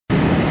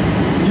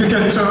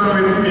can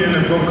turn with me in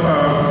the book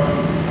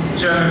of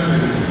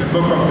Genesis, in the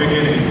book of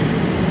beginning,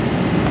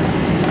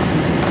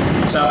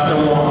 chapter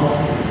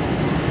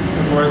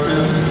 1,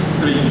 verses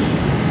 3.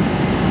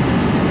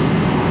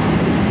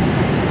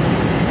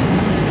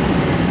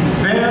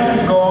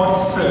 Then God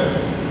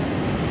said,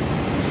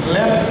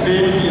 "Let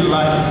there be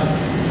light,"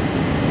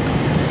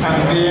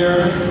 and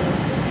there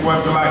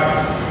was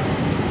light.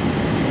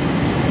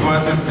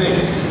 Verse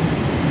 6.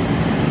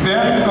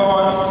 Then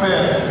God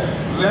said,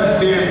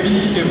 "Let there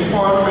be a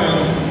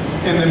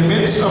firmament in the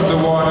midst of the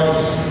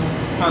waters,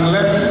 and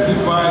let it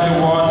divide the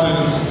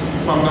waters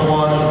from the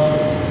waters."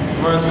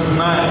 Verses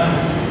 9.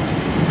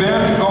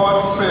 Then God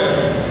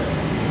said,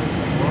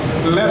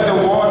 "Let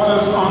the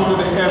waters under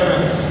the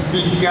heavens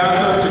be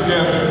gathered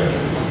together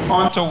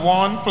unto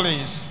one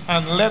place,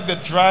 and let the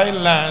dry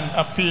land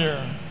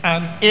appear."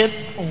 And it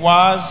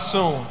was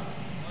so.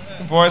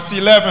 Verse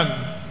 11.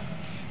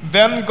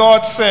 Then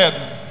God said,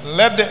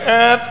 "Let the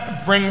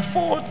earth bring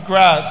forth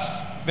grass,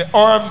 the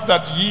herbs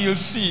that yield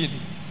seed,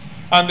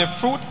 and the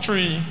fruit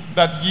tree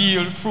that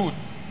yield fruit,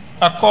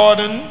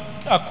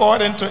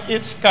 according to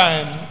its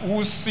kind,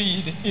 whose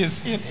seed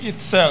is in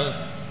itself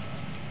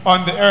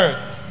on the earth."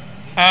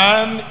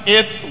 And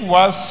it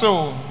was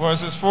so.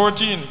 Verses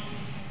 14.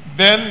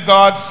 Then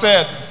God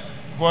said,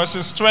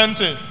 verses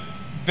 20.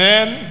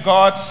 Then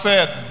God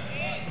said,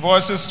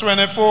 verses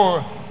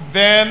 24.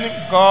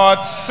 Then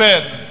God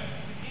said,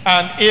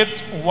 and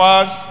it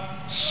was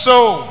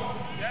so.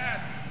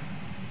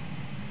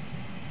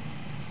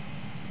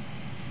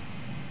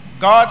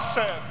 God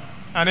said,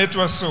 and it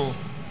was so.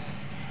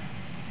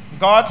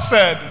 God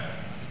said,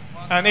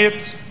 and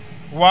it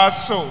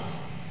was so.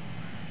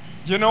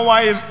 You know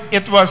why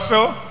it was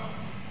so?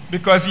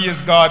 Because he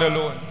is God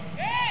alone.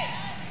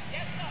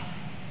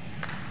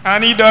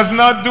 And he does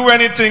not do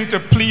anything to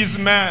please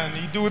man.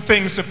 He does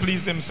things to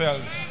please himself.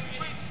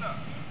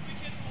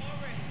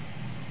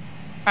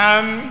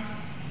 And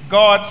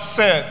God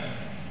said,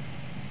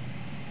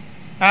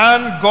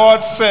 and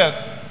God said,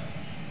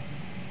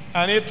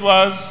 and it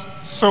was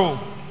so.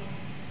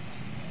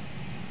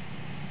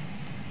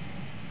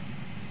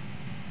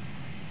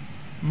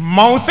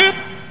 Mouth it,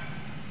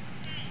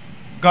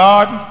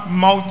 God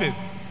mouthed it,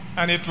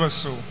 and it was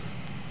so.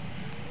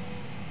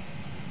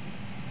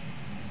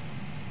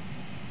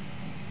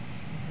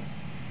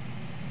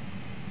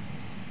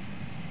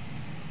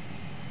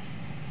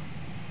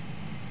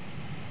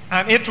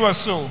 And it was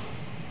so.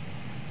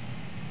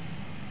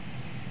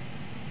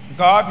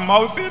 God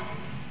mouthed it,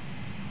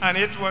 and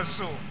it was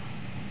so.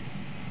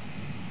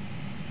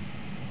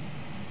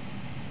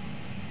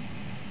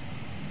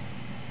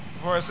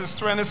 Verses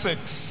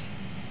 26.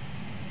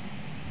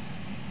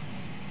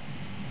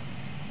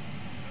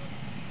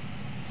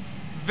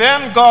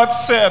 Then God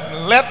said,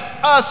 "Let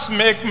us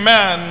make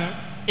man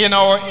in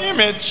our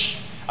image,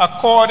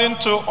 according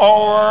to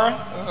our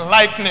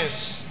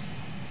likeness."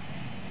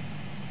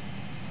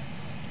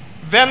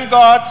 Then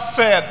God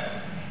said,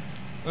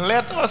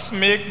 "Let us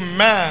make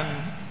man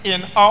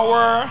in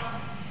our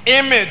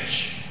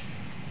image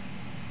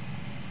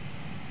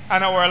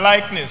and our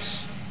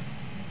likeness.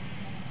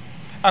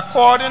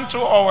 According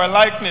to our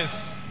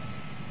likeness,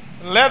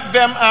 let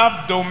them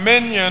have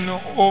dominion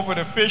over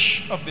the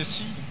fish of the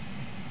sea."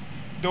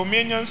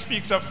 Dominion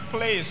speaks of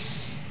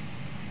place,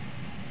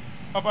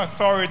 of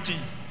authority.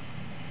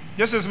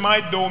 This is my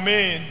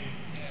domain,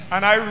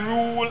 and I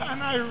rule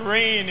and I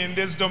reign in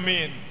this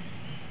domain.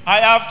 I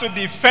have to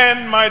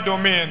defend my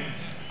domain.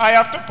 I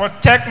have to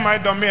protect my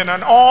domain,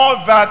 and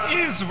all that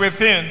is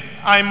within,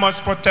 I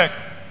must protect.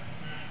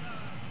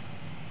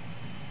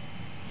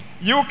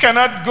 You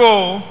cannot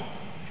go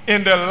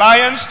in the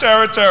lion's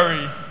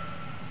territory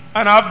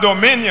and have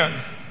dominion.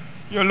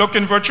 You're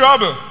looking for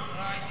trouble.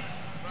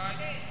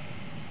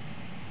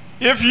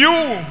 If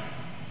you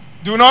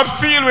do not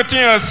feel within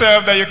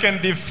yourself that you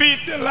can defeat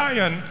the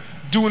lion,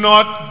 do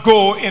not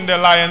go in the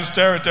lion's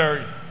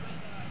territory,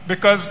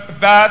 because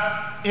that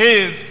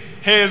is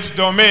his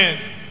domain.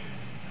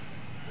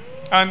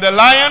 And the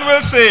lion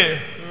will say,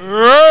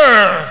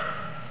 "Roar,"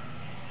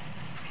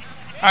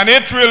 and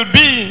it will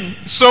be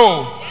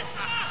so.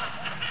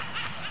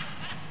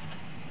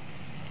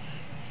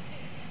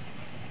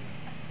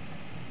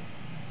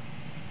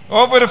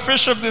 Over the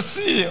fish of the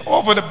sea,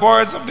 over the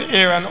birds of the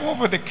air, and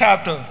over the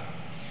cattle,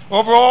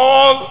 over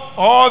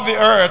all the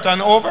earth, and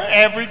over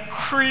every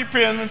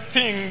creeping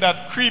thing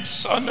that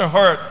creeps on the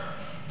earth,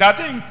 that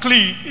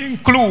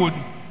include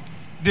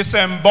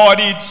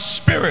disembodied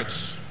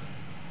spirits.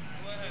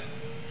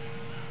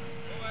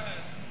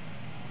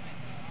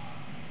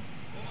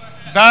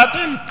 That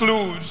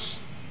includes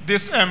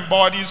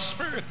disembodied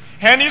spirit.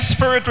 Any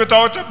spirit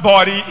without a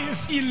body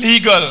is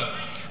illegal.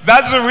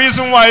 That's the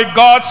reason why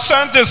God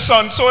sent his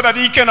son, so that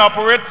he can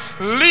operate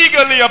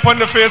legally upon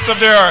the face of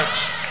the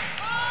earth.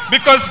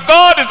 Because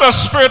God is a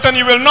spirit, and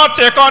he will not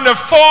take on the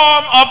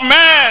form of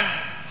man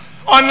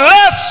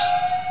unless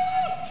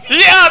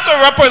he has a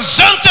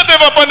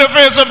representative upon the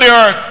face of the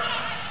earth.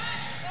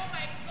 Oh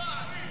my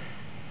God.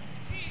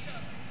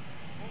 Jesus.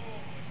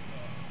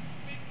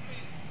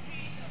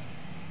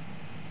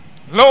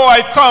 Lo,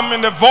 I come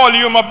in the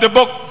volume of the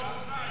book.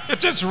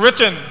 It is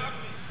written.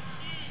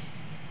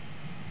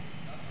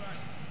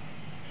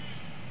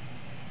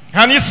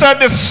 And he said,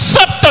 the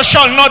scepter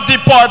shall not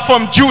depart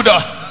from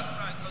Judah.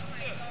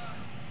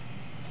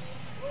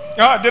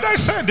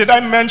 Did I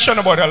mention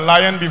about a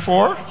lion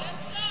before?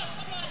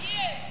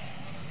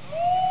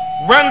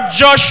 When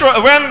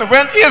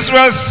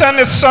Israel sent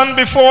his son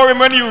before him,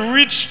 when he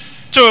reached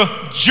to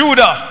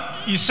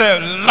Judah, he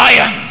said,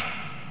 lion.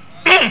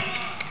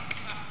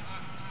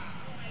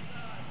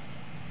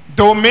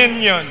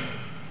 Dominion.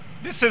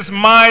 This is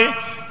my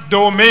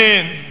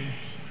domain.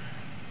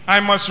 I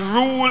must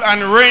rule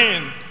and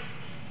reign.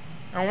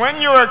 And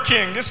when you're a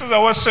king, this is what I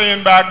was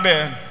saying back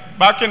then,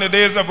 back in the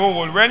days of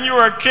old, when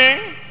you're a king,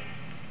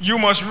 you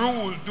must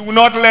rule. Do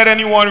not let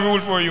anyone rule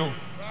for you.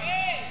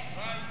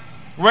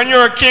 When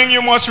you're a king,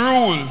 you must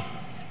rule.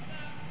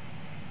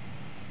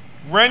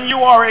 When you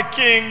are a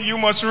king, you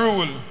must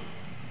rule.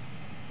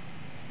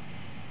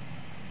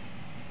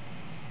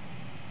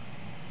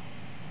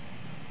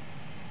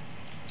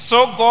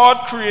 So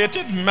God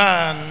created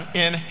man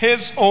in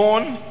his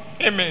own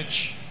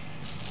image.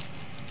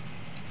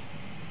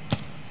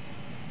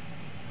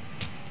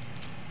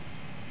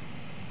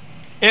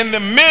 In the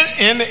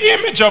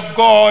image of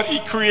God, he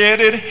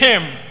created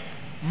him.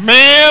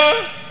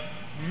 Male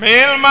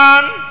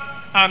man,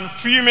 and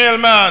female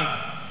man.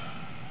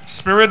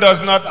 Spirit does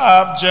not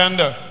have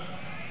gender.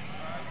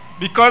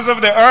 Because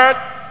of the earth,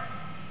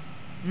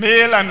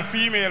 male and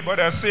female, but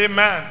I say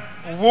man.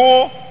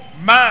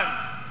 Man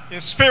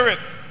is spirit.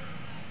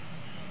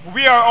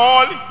 We are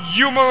all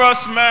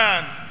humorous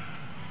man.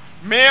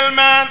 Male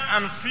man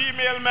and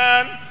female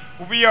man,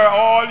 we are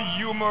all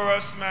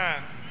humorous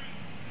man.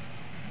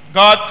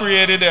 God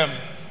created them.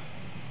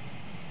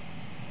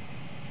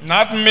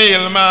 Not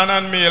male man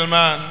and male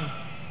man.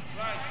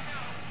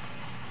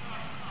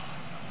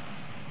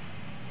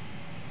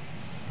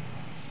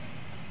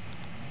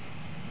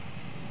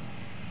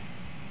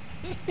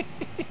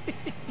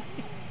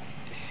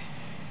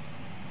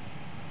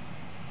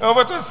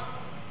 Over to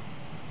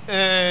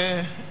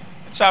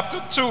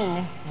chapter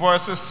 2,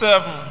 verses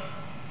 7.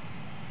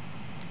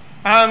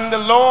 And the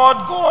Lord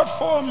God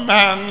formed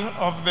man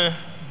of the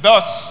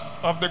dust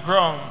of the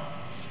ground,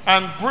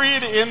 and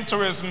breathed into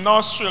his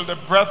nostril the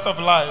breath of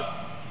life,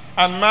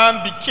 and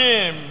man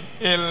became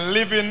a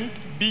living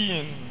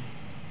being.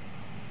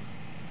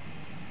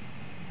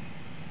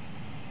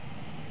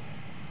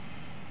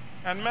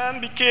 And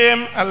man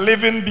became a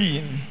living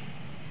being.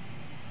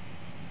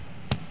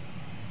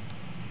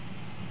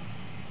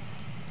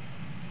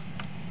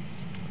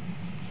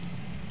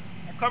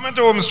 I'm coming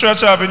to Home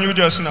Stretch Avenue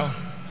just now.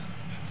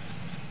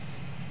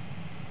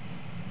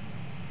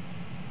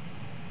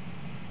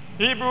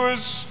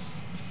 Hebrews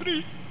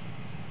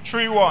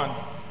 3:1.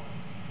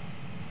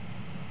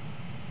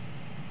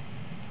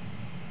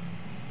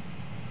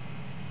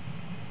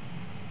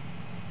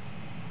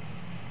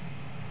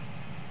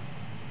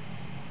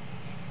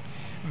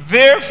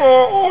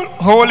 Therefore,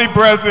 holy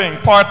brethren,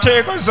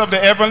 partakers of the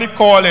heavenly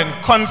calling,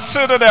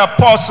 consider the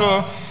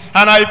apostle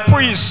and high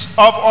priest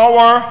of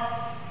our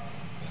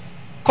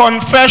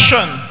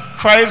confession,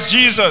 Christ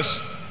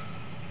Jesus.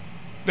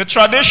 The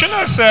tradition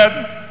has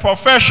said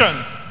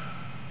profession.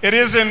 It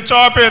is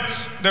interpreted,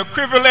 the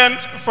equivalent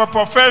for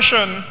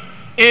profession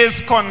is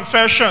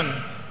confession.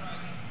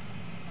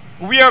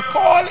 We are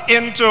called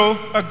into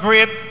a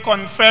great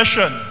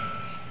confession.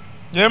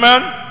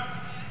 Amen?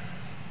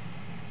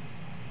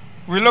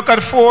 We look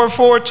at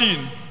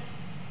 4:14.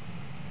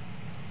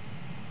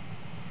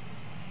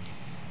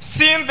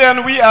 Seeing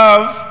then we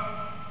have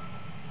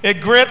a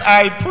great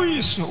high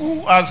priest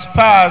who has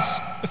passed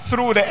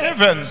through the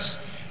heavens,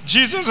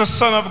 Jesus the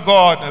Son of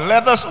God,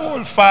 let us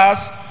hold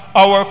fast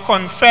our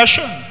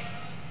confession.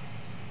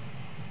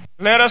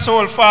 Let us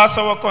hold fast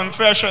our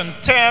confession.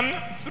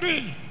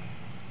 10:3.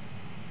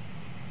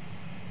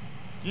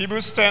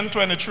 Hebrews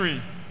 10:23.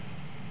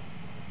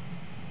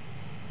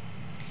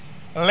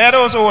 Let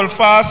us hold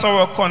fast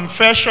our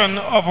confession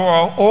of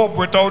our hope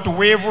without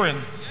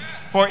wavering,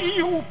 for he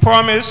who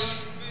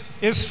promised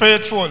is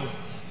faithful.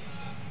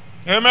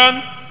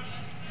 Amen?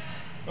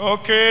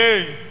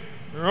 Okay.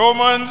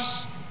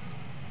 Romans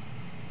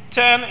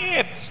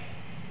 10:8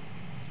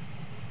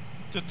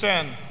 to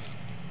 10.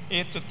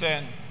 8 to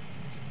 10.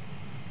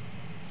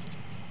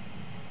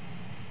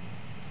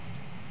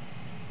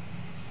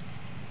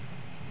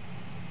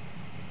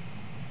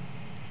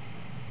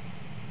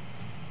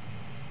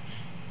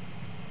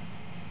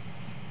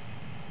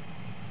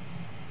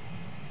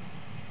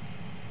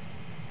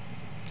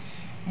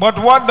 But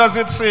what does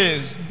it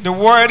say? The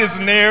word is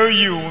near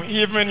you,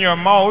 even in your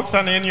mouth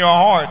and in your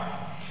heart.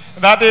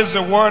 That is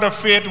the word of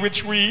faith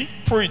which we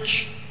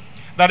preach.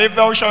 That if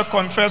thou shalt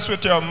confess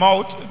with your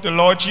mouth the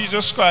Lord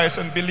Jesus Christ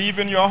and believe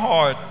in your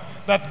heart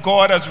that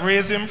God has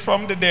raised him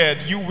from the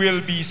dead, you will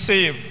be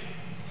saved.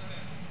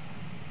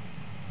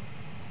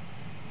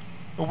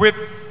 With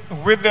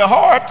the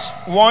heart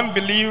one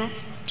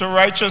believes to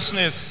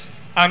righteousness,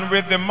 and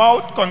with the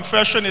mouth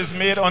confession is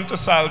made unto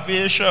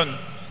salvation.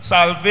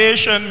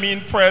 Salvation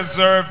means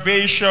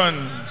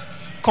preservation.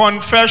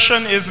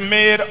 Confession is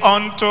made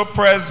unto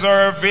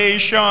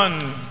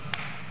preservation.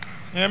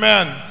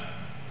 Amen.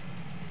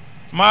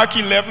 Mark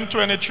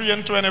 11:23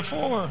 and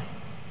 24.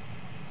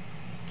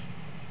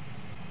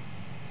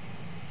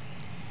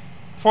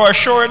 For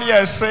assuredly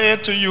I say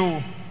to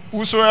you,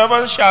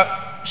 whosoever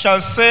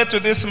shall say to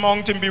this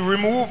mountain, be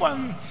removed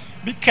and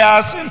be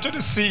cast into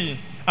the sea,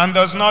 and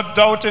does not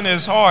doubt in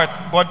his heart,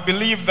 but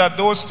believe that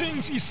those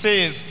things he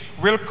says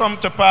will come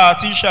to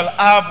pass, he shall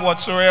have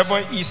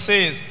whatsoever he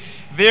says.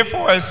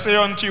 Therefore I say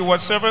unto you,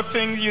 whatsoever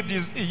things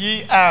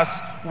ye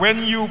ask,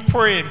 when you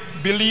pray,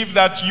 believe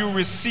that you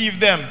receive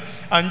them,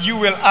 and you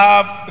will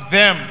have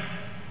them.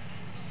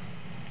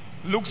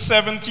 Luke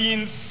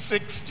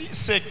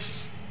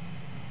 17:66.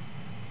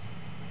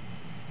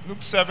 Luke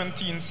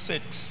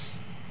 17:6.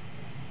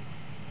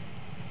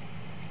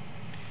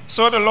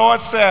 So the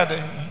Lord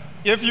said,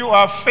 if you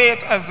have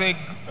faith as a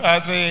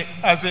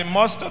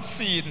mustard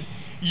seed,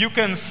 you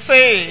can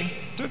say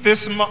to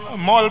this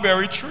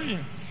mulberry tree,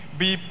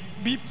 be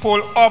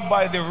pulled up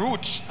by the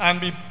roots and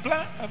be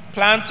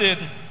planted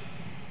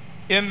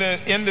in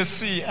the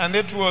sea, and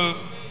it will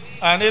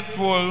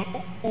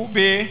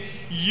obey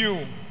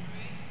you.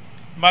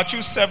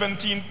 Matthew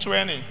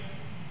 17:20.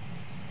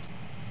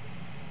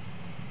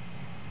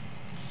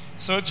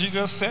 So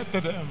Jesus said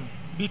to them,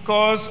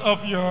 because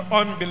of your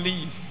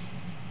unbelief,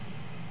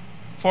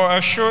 for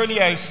assuredly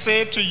I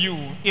say to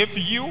you, if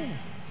you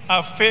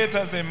have faith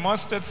as a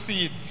mustard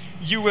seed,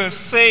 you will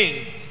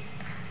say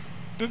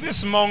to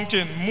this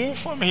mountain, move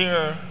from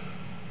here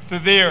to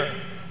there,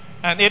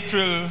 and it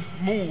will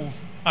move,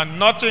 and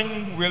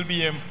nothing will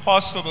be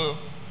impossible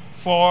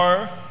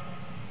for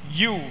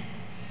you.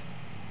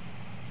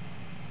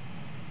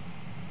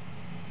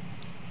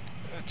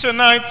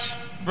 Tonight,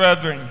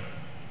 brethren,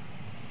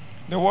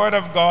 the word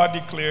of God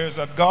declares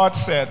that God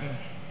said,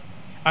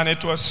 and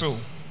it was so.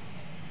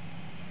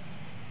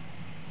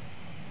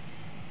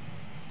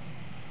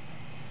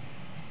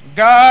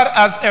 God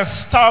has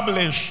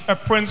established a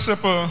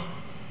principle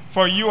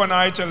for you and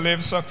I to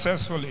live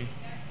successfully.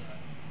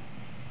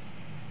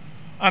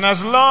 And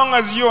as long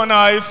as you and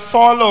I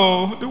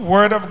follow the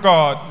word of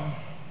God,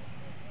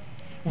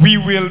 we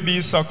will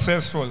be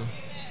successful.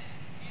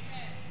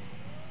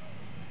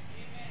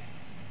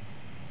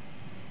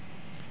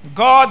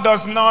 God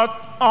does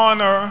not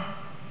honor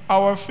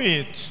our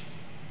faith,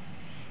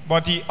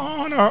 but he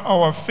honors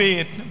our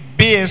faith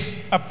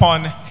based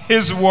upon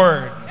his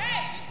word.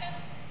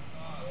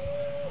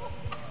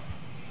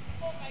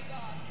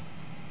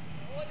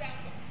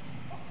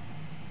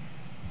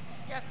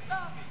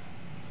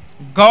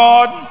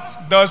 God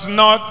does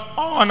not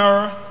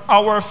honor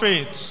our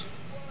faith,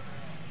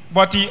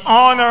 but he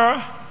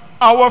honors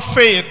our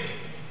faith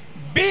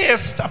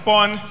based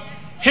upon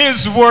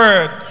his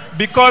word,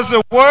 because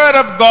the word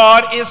of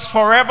God is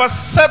forever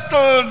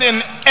settled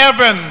in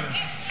heaven.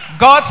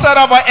 God said,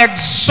 I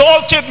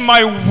exalted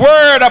my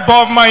word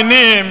above my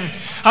name.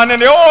 And in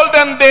the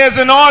olden days,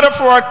 in order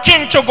for a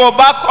king to go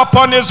back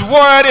upon his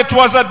word, it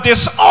was a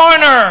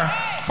dishonor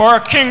for a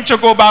king to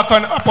go back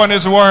upon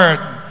his word.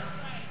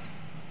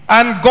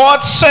 And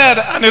God said,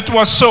 and it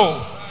was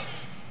so.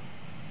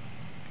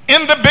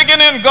 In the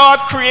beginning, God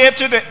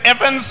created the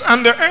heavens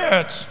and the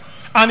earth.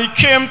 And he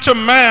came to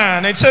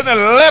man. He said,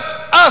 let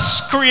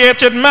us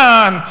create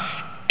man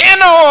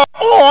in our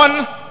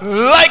own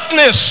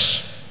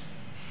likeness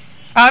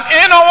and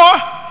in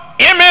our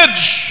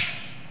image.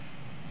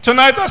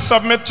 Tonight I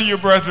submit to you,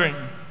 brethren,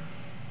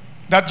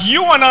 that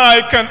you and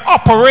I can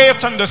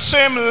operate on the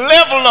same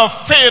level of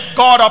faith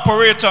God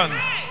operates on.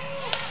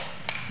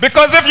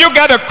 Because if you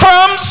get the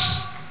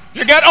crumbs,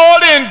 you get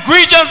all the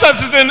ingredients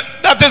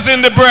that is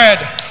in the bread.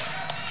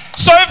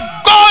 So if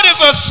God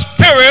is a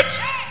spirit,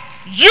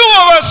 you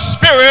are a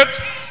spirit,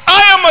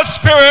 I am a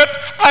spirit,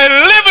 I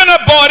live in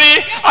a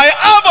body, I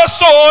have a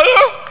soul.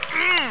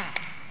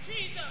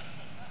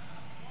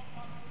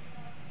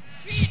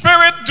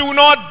 Spirit do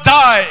not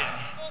die.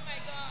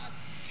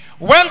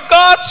 When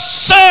God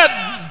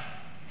said,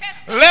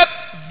 let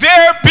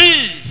there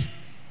be,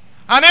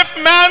 and if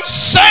man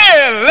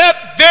say,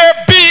 let there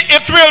be,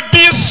 it will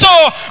be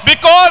so,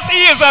 because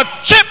he is a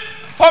chip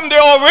from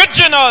the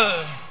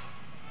original.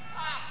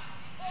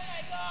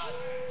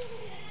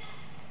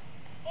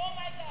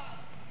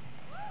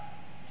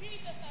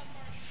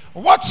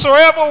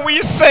 Whatsoever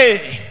we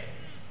say,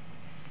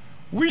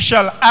 we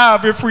shall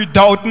have if we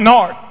doubt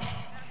not.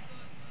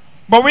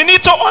 But we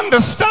need to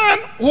understand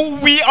who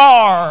we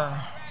are.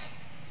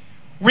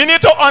 We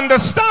need to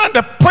understand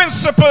the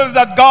principles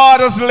that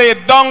God has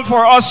laid down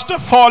for us to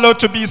follow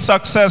to be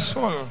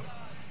successful.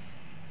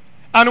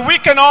 And we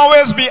can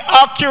always be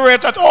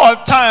accurate at all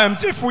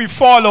times if we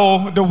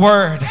follow the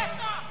word.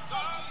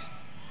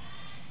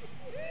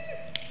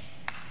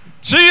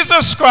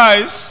 Jesus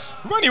Christ,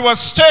 when he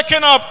was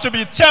taken up to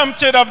be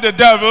tempted of the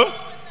devil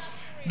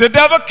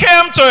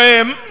came to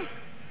him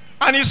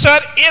and he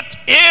said, it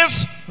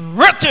is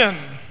written.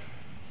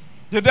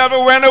 The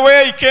devil went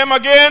away, he came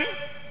again.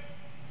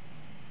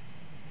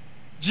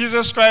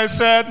 Jesus Christ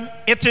said,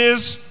 it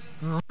is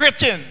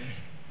written.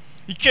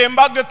 He came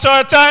back the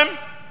third time.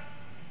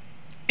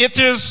 It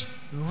is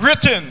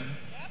written.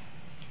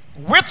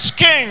 Which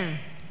king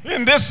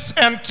in this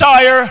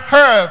entire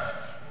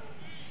earth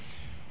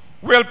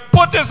will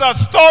put his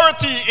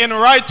authority in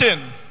writing?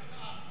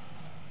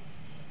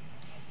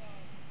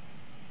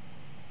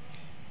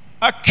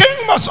 A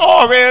king must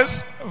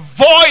always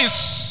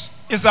voice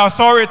his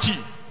authority.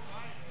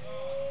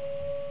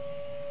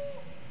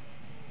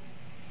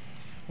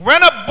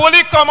 When a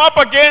bully come up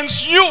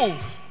against you,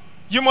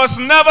 you must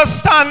never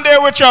stand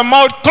there with your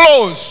mouth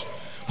closed.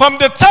 From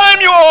the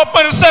time you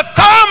open and say,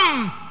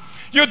 come,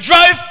 you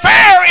drive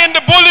fear in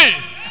the bully,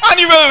 and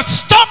he will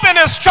stop in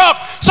his truck.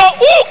 So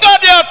who got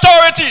the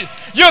authority?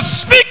 You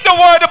speak the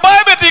word. The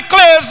Bible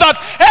declares that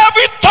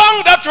every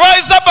tongue that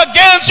rises up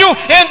against you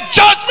in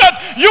judgment,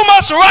 you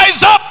must rise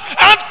up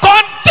and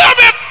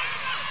condemn it.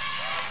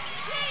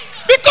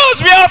 Because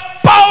we have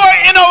power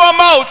in our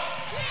mouth.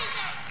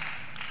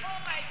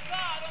 Oh my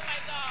God, oh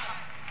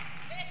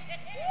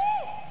my God.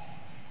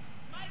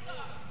 My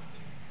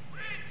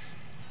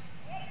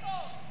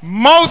God.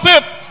 Mouth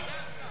it.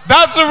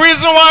 That's the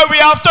reason why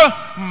we have to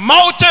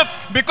mouth it,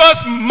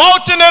 because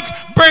mouthing it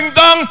bring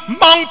down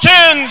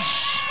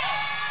mountains.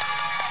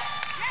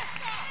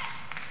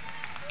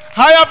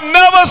 I have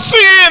never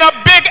seen a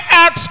big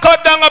axe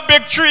cut down a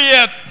big tree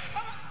yet.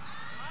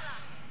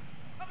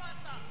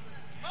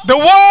 The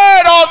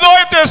word, although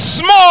it is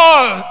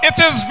small, it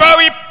is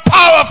very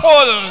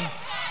powerful.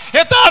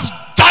 It has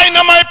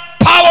dynamite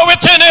power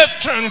within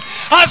it.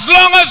 As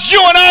long as you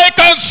and I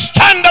can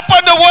stand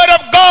upon the word of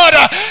God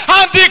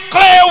and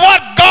declare what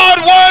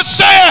God's word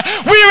says,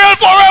 we will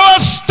forever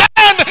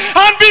stand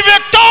and be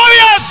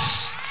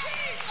victorious.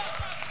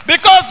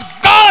 Because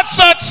God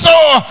said so,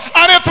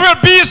 and it will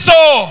be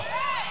so.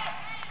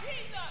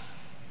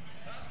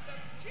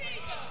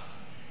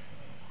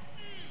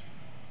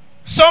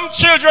 Some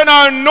children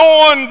are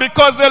known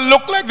because they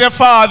look like their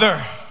father.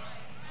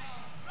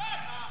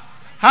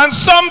 And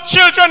some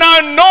children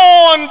are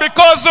known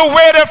because the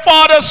way their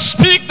father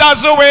speaks,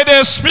 that's the way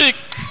they speak.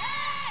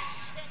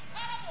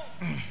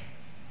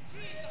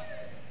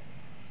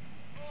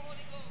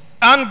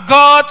 And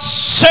God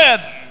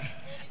said,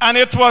 and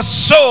it was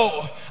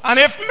so. And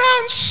if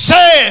man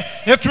say,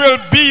 it will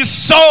be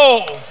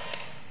so.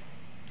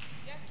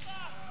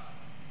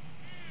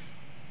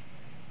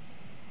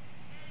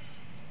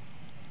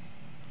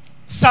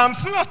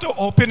 Samson had to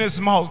open his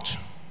mouth.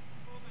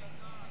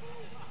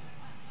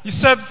 He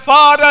said,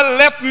 Father,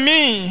 let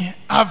me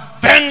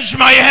avenge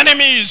my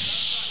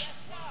enemies.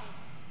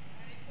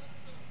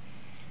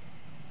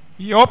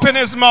 He opened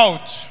his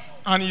mouth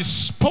and he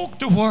spoke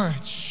the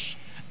words,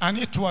 and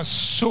it was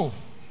so.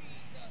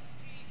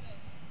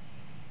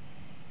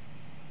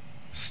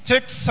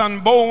 Sticks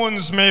and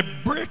bones may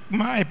break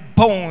my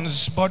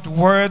bones, but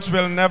words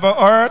will never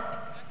hurt.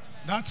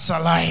 That's a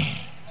lie.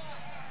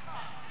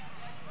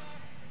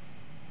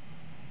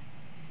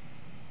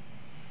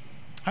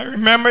 I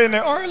remember in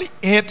the early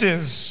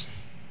 80s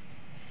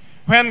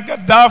when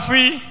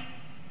Gaddafi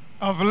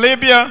of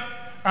Libya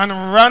and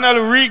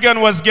Ronald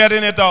Reagan was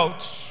getting it out.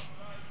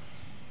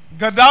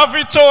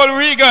 Gaddafi told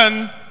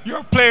Reagan,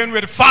 you're playing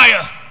with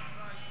fire.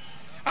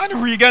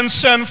 And Reagan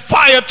sent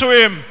fire to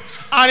him,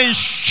 and he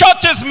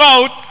shut his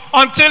mouth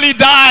until he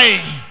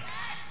died.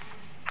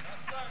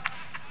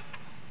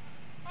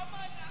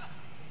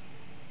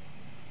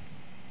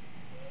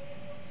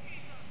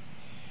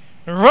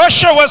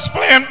 Russia was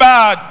playing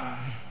bad.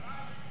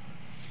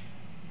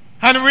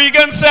 And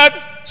Reagan said,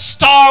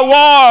 Star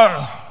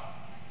War.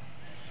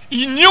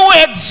 He knew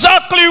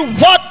exactly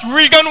what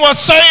Reagan was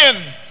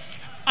saying,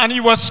 and he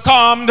was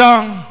calmed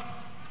down.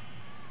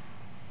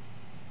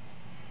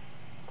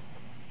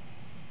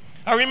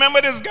 I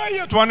remember this guy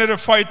that wanted to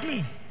fight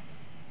me.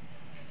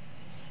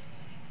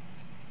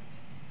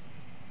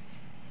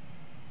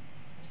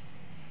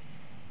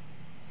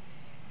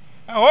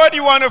 I heard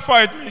he wanted to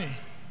fight me.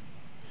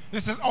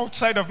 This is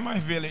outside of my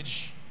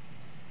village.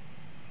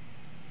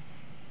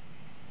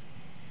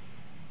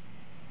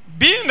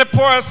 Being the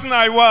person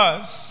I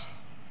was,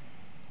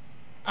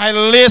 I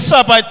lace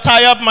up, I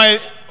tie up my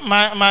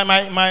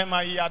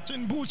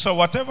yachting boots or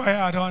whatever I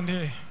had on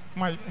there.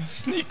 My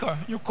sneaker,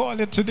 you call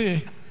it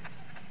today.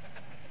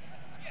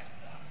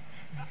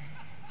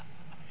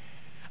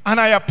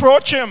 And I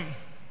approach him.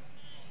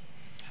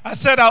 I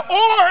said, I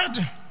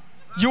heard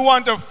you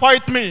want to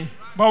fight me,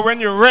 but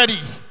when you're ready,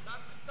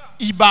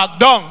 he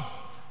backed down.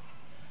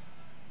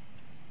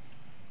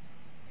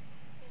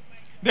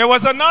 There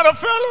was another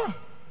fellow.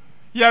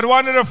 He had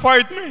wanted to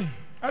fight me.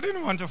 I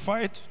didn't want to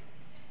fight.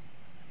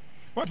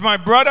 But my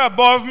brother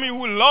above me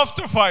who loved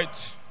to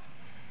fight,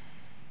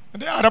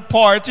 they had a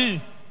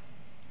party.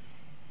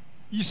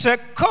 He said,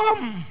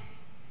 come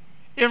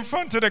in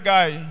front of the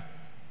guy.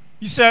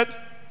 He said,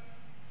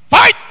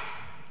 fight!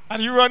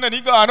 And he ran and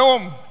he got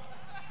home.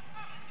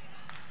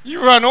 He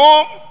ran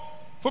home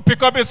to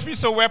pick up his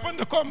piece of weapon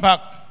to come back.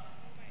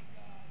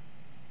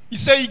 He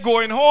said he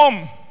going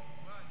home.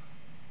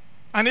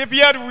 And if he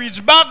had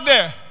reached back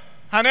there,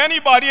 and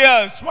anybody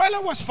else, while I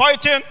was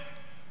fighting,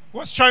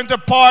 was trying to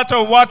part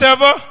or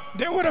whatever,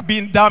 there would have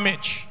been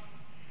damage.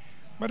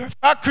 But the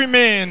fact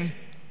remained,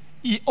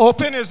 he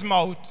opened his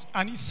mouth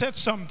and he said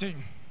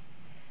something.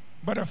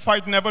 But the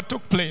fight never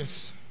took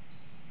place.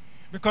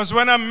 Because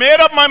when I made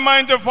up my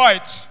mind to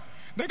fight,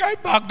 the guy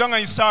backed down and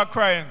he started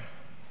crying.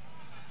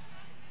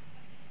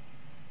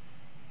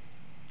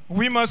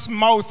 We must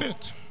mouth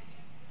it.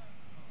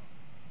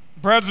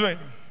 Brethren,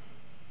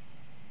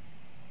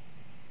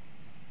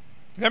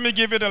 let me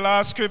give you the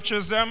last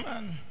scriptures then,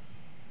 and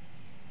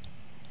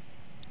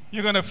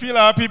you're going to feel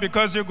happy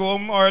because you go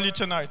home early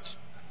tonight.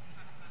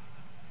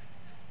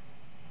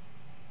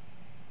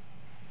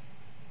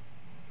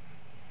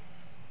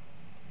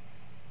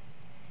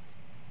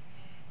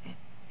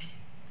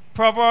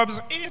 Proverbs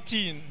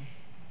 18.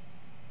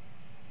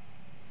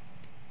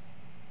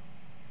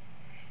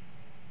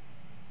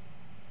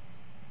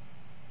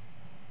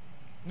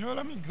 No,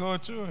 let me go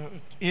to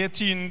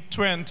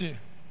 18:20.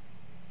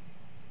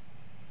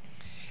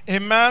 A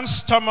man's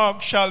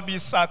stomach shall be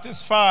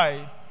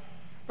satisfied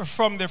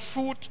from the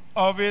fruit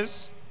of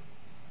his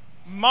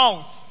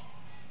mouth.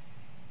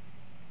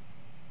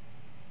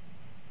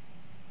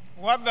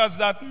 What does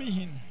that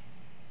mean?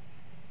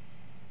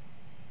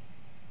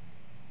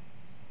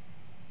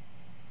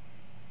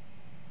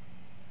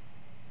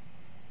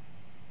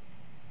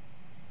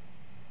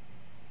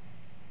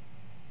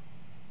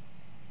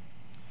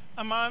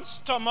 A man's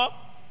stomach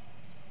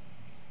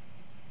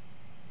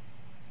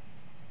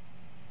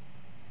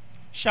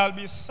shall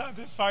be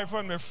satisfied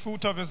from the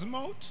fruit of his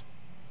mouth.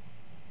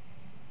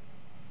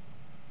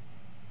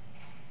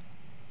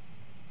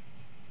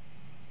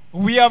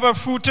 We have a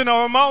fruit in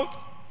our mouth.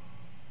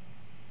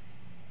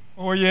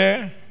 Oh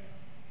yeah.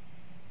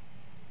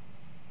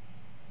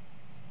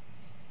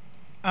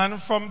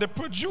 And from the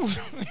produce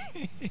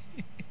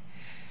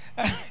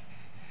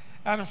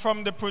and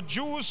from the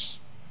produce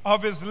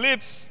of his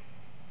lips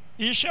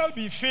he shall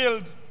be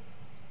filled.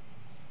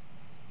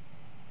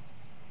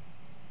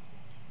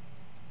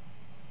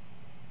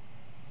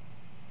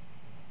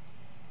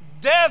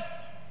 Death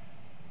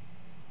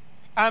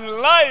and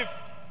life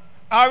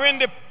are in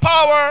the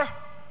power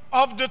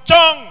of the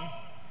tongue,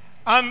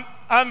 and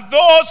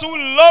those who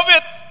love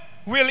it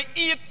will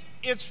eat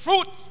its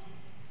fruit.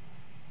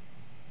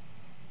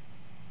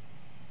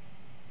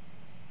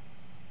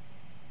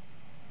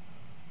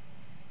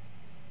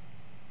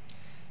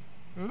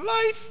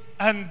 Life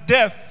and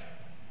death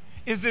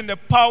is in the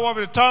power of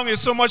the tongue.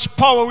 It's so much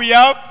power we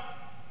have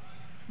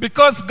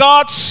because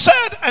God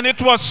said, and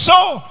it was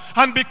so.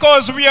 And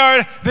because we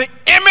are the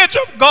image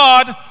of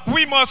God,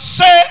 we must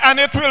say, and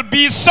it will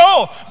be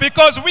so,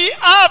 because we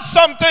have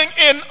something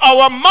in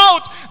our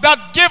mouth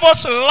that gives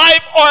us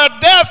life or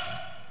death.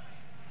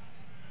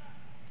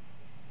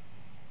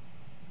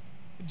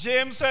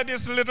 James said,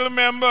 this little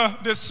member,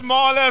 the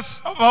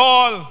smallest of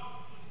all,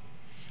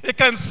 it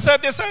can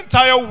set this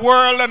entire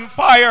world on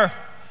fire.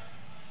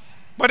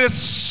 But the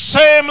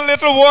same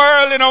little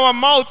world in our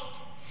mouth,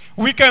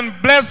 we can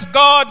bless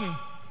God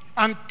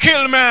and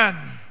kill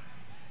man.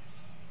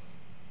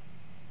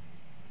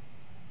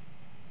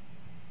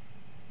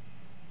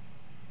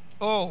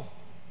 Oh.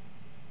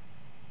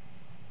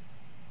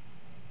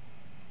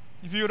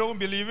 If you don't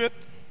believe it,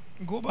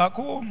 go back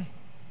home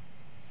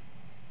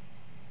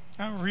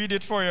and read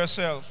it for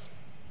yourself.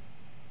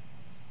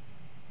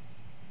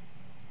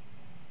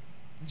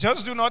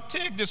 Just do not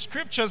take the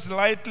scriptures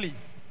lightly.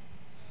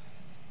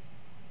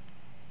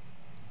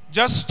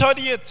 Just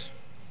study it.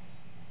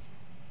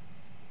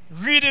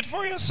 Read it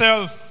for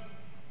yourself.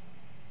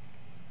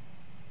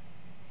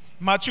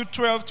 Matthew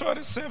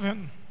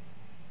 12:27.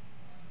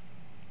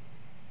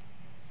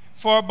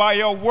 For by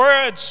your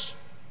words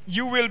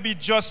you will be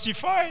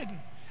justified,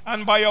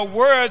 and by your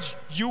words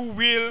you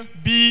will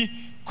be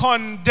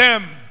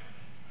condemned.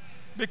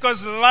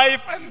 Because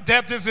life and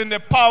death is in the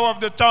power of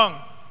the tongue.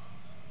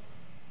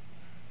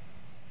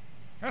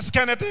 As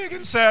Kenneth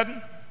Hagin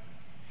said,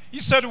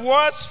 he said,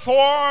 words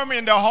formed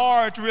in the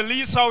heart,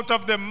 released out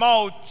of the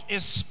mouth,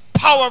 is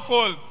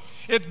powerful.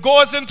 It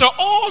goes into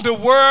all the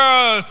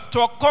world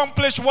to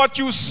accomplish what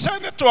you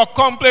send it to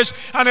accomplish,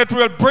 and it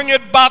will bring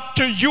it back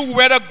to you,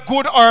 whether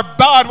good or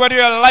bad, whether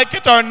you like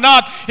it or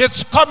not.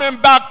 It's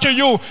coming back to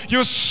you.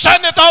 You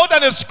send it out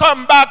and it's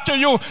come back to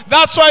you.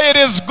 That's why it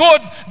is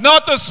good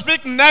not to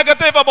speak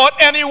negative about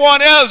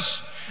anyone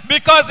else,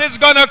 because it's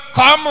going to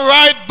come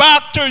right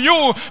back to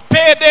you.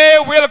 Payday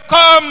will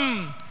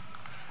come.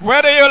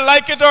 Whether you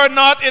like it or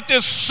not, it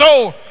is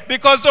so,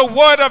 because the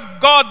word of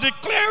God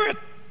declares it.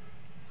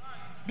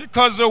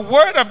 Because the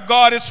word of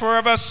God is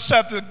forever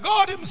settled.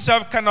 God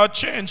himself cannot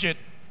change it.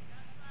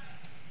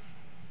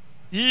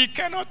 He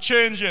cannot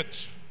change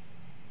it.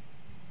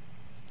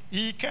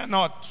 He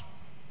cannot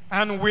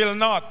and will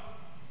not.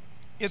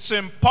 It's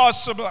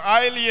impossible,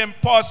 highly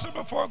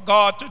impossible for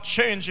God to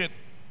change it.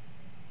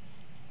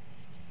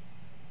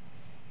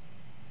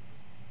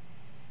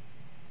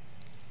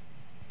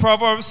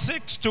 Proverbs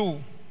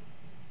 6:2.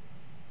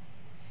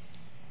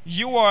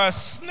 You are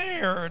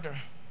snared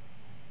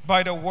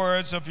by the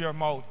words of your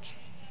mouth.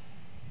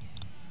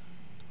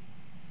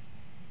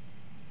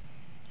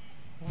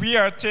 we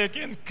are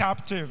taken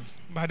captive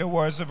by the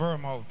words of our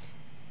mouth.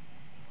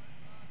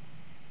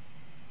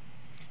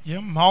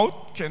 Your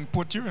mouth can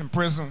put you in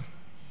prison.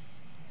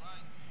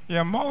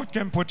 Your mouth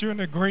can put you in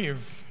the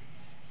grave.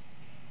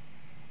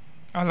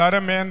 A lot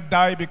of men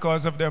die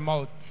because of their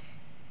mouth.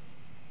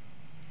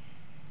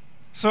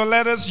 So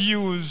let us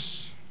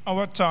use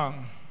our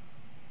tongue.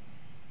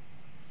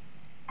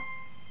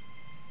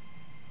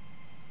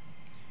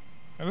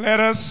 Let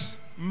us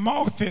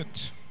mouth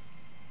it.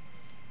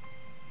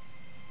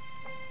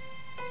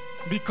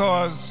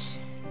 Because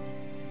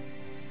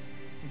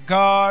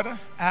God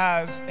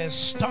has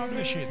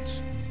established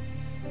it.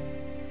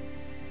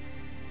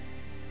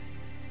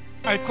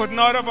 I could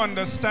not have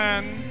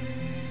understood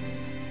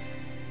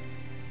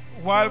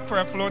while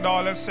Creflo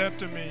Dollar said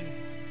to me,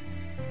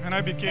 and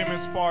I became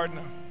his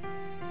partner.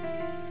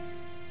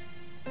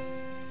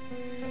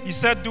 He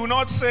said, do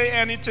not say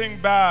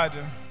anything bad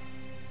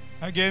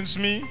against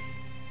me,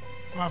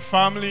 my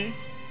family,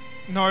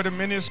 nor the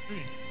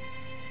ministry.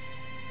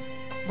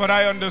 But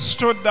I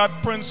understood that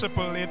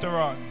principle later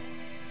on.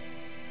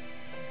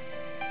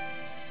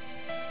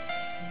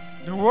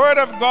 The Word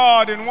of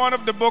God in one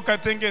of the books, I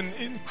think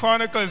in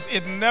Chronicles,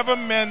 it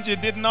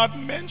did not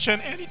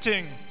mention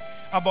anything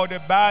about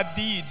the bad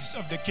deeds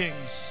of the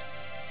kings.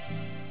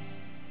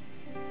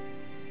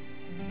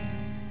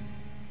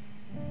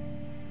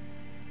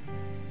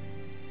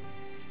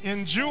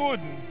 In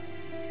Jude,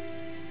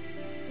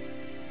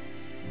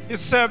 it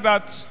said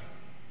that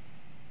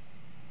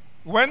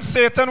when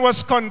Satan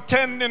was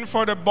contending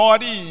for the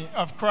body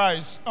of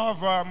Christ,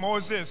 of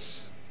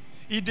Moses,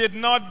 he did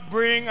not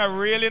bring a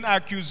railing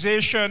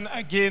accusation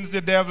against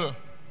the devil.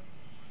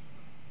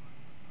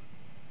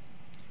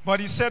 But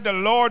he said, the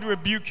Lord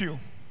rebuke you.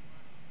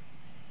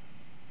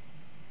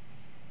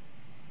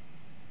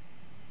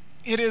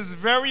 It is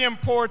very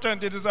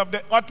important, it is of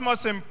the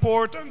utmost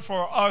importance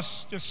for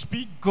us to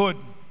speak good,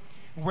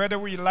 whether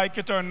we like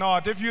it or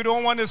not. If you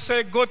don't want to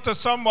say good to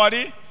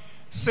somebody,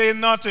 say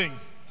nothing.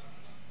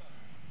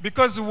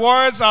 Because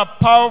words are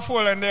powerful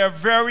and they are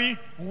very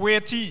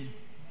weighty.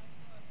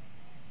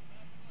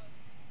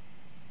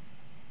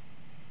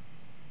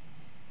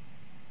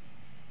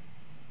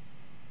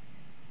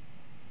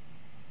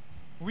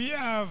 We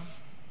have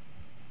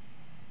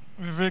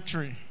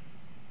victory.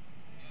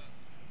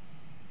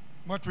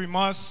 But we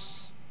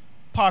must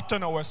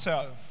pattern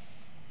ourselves.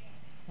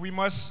 We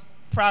must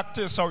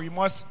practice, or we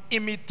must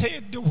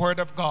imitate the Word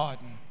of God.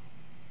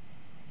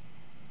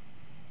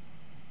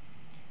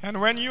 And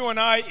when you and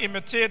I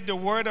imitate the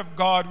Word of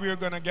God, we are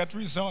going to get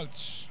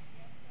results.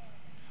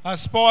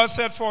 As Paul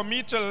said, for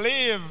me to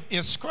live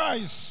is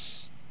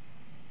Christ.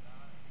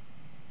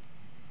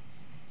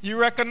 He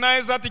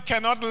recognized that he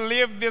cannot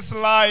live this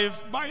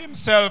life by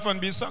himself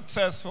and be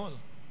successful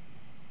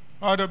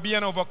or to be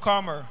an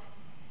overcomer.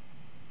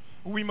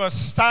 We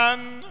must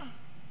stand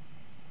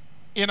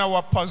in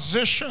our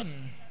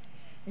position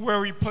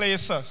where he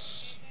places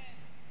us.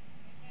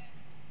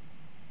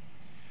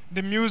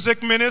 The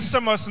music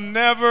minister must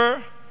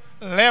never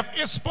left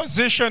his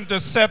position to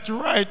set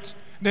right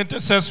the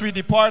intercessory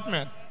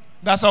department.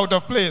 That's out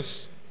of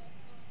place.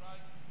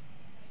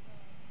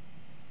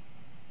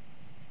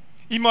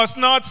 He must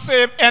not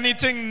say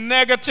anything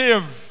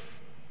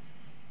negative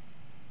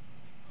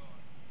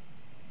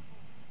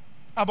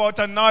about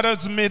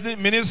another's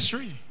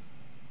ministry.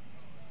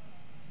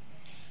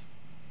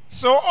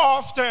 So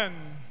often,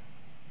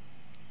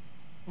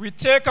 we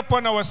take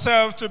upon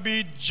ourselves to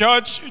be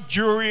judge,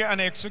 jury, and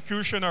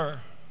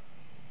executioner.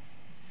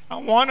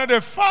 And one of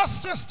the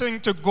fastest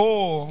things to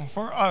go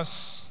for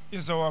us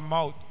is our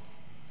mouth.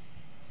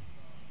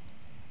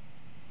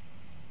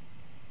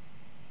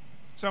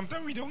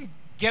 Sometimes we don't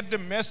get the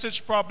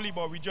message properly,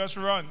 but we just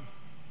run.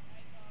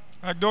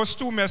 Like those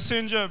two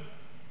messengers.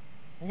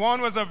 One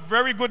was a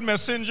very good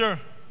messenger,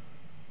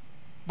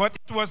 but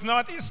it was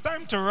not his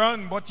time to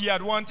run, but he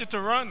had wanted to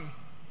run.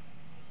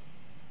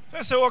 So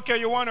I said, okay,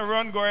 you want to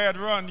run, go ahead,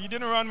 run. He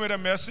didn't run with a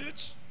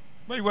message,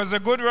 but he was a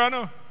good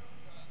runner.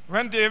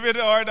 When David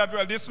heard that,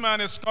 well, this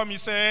man is come, he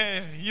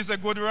said, hey, he's a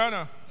good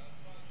runner.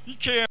 He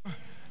came.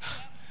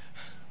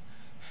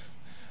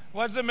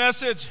 What's the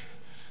message?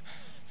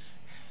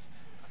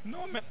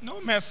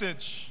 No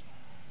message.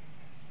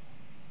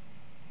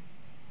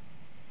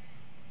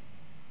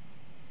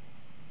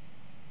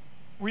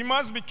 We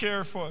must be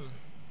careful.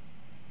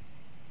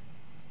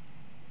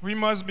 We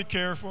must be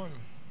careful.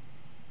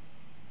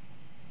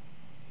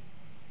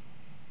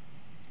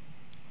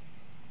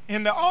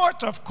 In the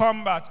art of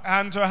combat,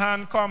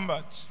 hand-to-hand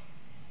combat,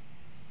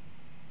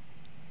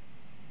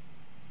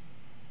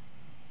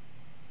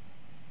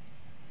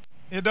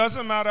 it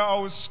doesn't matter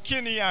how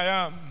skinny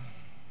I am.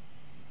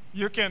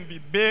 You can be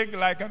big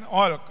like an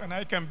Hulk, and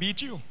I can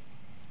beat you.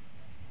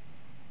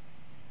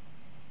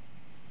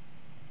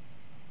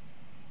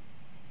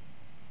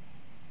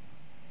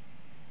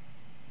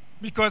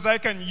 Because I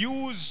can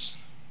use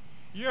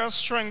your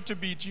strength to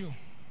beat you.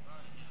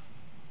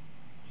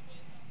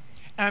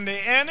 And the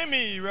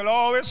enemy will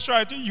always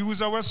try to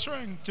use our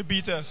strength to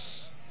beat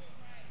us.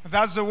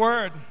 That's the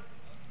word.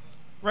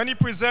 When he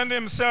presented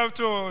himself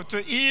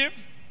to Eve,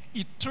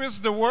 he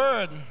twisted the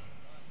word.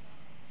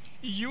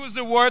 He used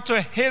the word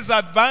to his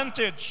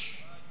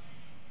advantage.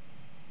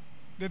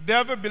 The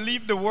devil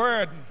believed the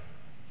word.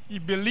 He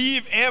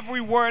believed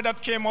every word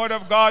that came out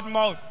of God's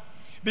mouth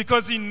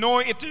because he knew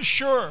it is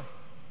sure.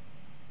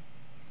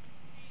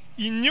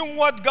 He knew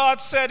what God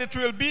said it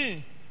will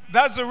be.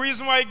 That's the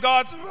reason why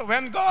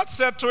when God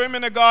said to him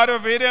in the Garden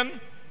of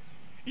Eden,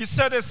 he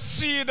said, the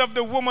seed of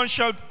the woman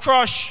shall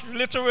crush,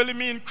 literally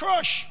mean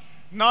crush,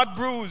 not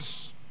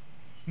bruise,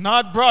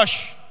 not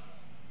brush,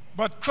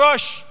 but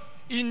crush.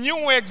 He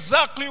knew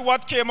exactly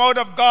what came out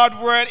of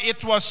God's word.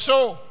 It was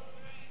so.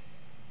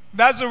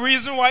 That's the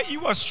reason why he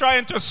was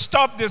trying to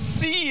stop the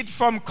seed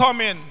from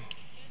coming.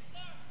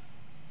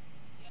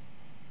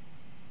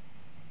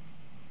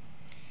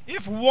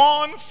 If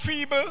one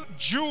feeble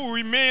Jew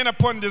remain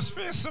upon this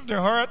face of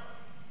the earth,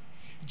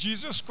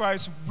 Jesus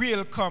Christ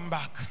will come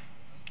back.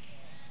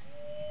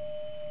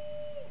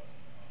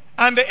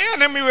 And the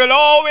enemy will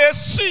always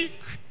seek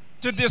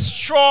to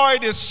destroy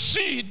the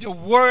seed, the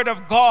word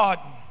of God.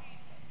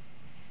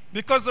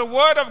 Because the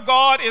word of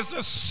God is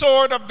the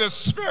sword of the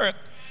Spirit.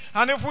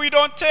 And if we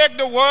don't take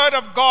the word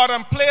of God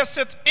and place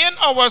it in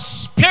our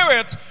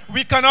spirit,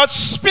 we cannot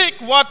speak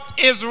what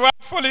is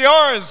rightfully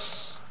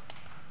ours.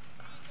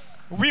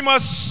 We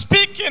must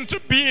speak into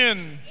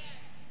being.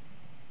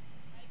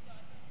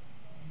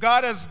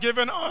 God has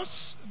given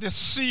us the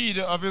seed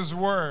of his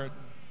word.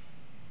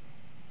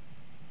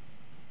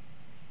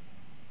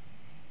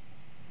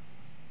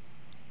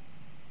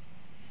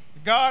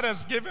 God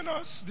has given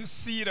us the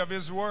seed of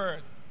his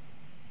word.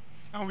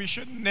 And we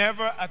should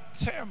never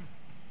attempt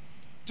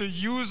to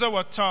use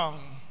our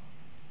tongue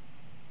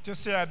to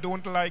say, I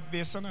don't like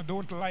this and I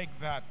don't like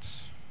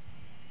that.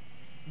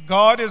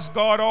 God is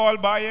God all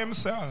by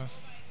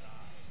himself.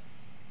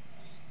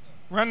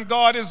 When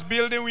God is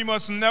building, we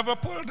must never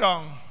pull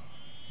down.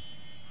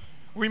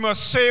 We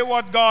must say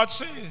what God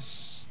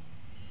says.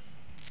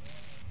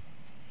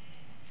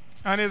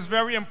 And it's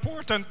very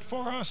important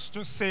for us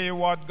to say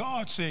what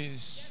God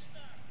says.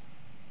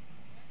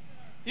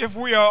 If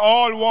we are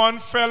all one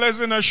fellas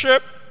in a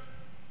ship,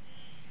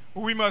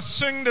 we must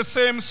sing the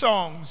same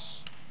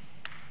songs.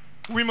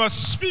 We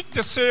must speak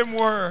the same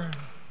word.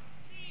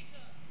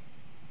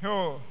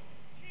 Oh,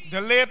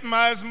 the late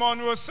Miles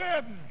Monroe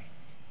said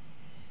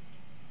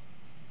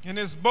in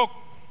his book,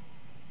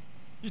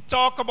 he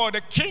talked about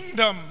the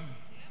kingdom.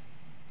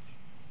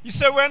 He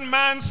said when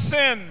man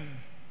sinned,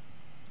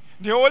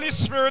 the Holy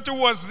Spirit who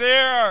was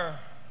there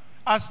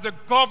as the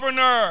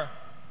governor,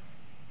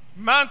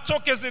 man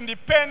took his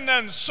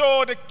independence,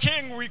 so the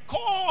king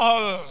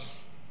recalled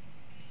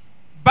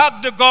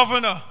back the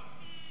governor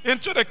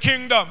into the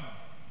kingdom.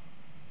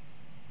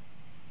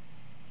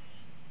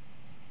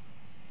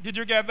 Did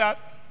you get that?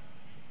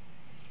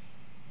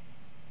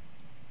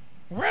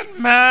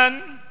 When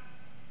man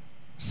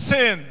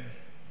sin,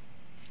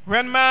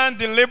 when man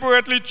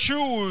deliberately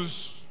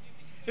choose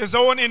his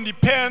own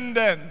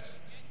independence,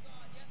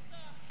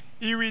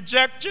 he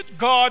rejected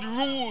God's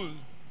rule.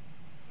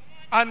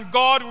 And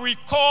God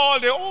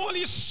recalled the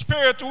Holy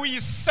Spirit who he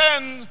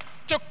sent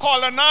to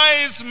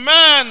colonize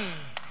man.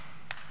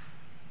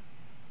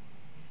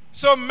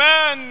 So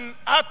man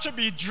had to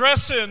be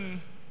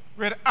dressing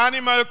with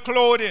animal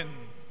clothing.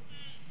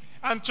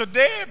 And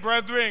today,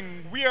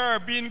 brethren, we are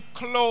being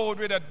clothed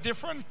with a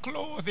different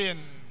clothing.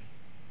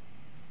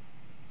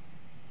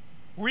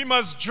 We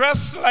must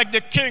dress like the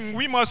king.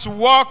 We must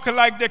walk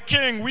like the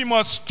king. We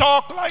must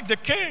talk like the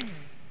king.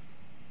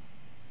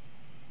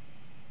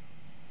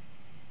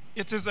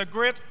 It is a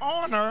great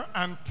honor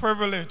and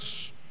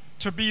privilege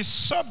to be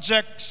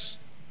subjects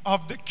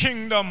of the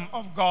kingdom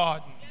of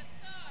God.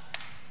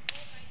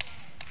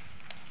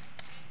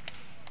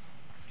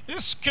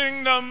 His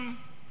kingdom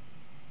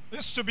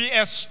is to be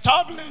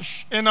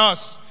established in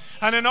us.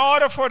 And in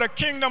order for the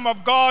kingdom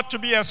of God to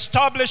be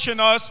established in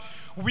us,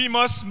 we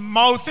must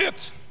mouth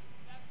it.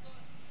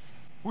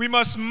 We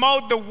must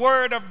mouth the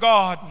word of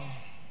God.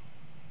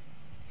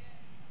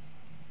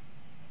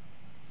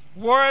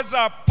 Words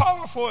are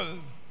powerful.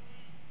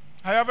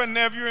 I have a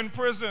nephew in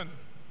prison.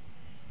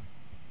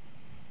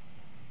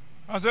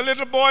 As a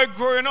little boy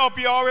growing up,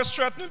 he always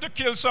threatened to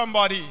kill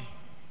somebody.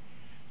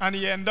 And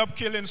he ended up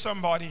killing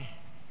somebody.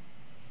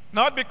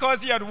 Not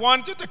because he had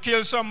wanted to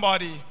kill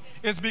somebody,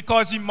 it's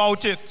because he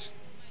mouthed it.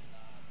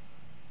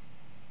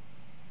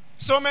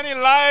 So many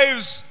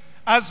lives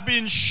has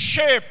been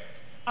shaped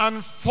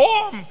and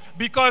formed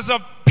because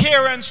of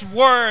parents'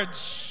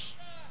 words.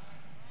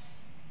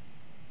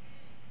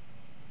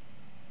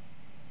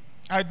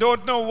 I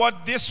don't know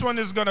what this one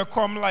is going to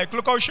come like.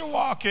 Look how she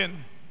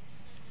walking.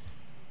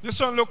 This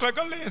one look like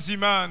a lazy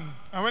man.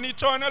 And when he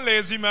turn a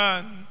lazy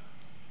man,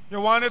 you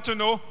wanted to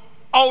know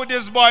how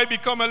this boy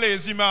become a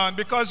lazy man,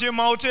 because you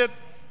mouth it.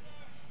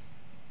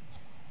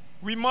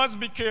 We must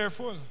be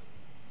careful.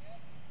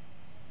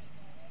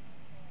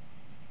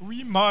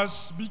 We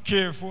must be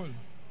careful.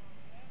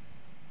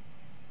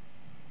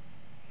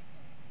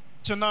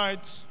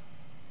 Tonight,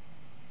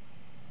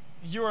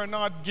 you are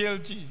not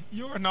guilty.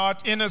 You are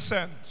not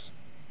innocent.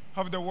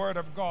 of the Word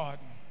of God.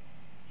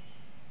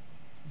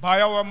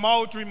 By our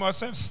mouth, we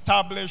must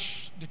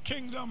establish the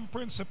kingdom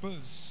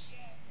principles,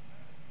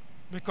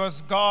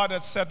 because God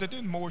has set it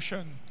in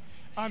motion,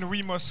 and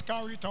we must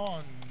carry it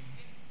on.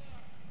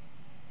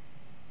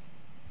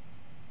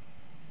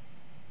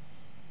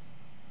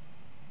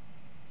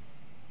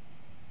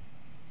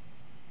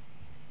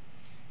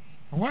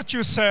 What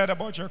you said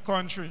about your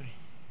country.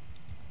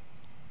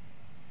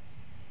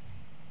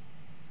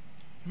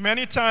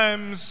 Many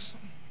times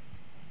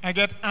I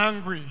get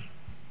angry,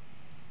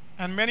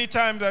 and many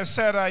times I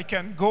said I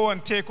can go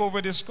and take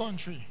over this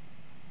country.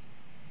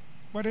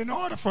 But in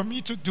order for me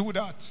to do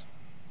that,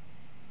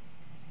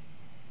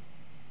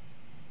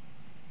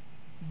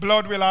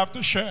 blood will have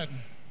to shed.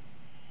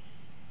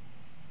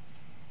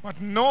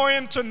 But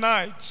knowing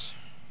tonight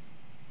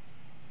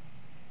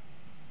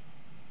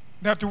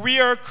that we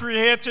are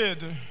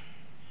created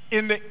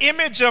in the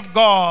image of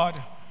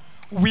God,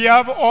 we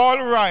have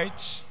all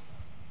right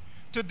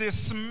to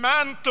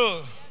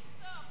dismantle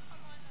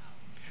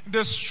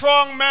the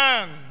strong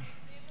man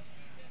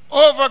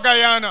over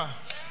Guyana.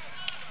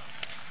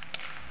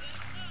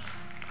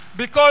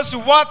 Because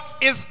what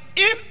is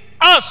in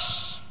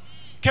us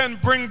can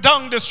bring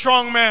down the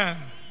strong man.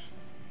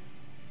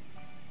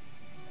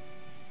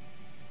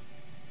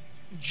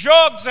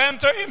 Drugs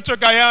enter into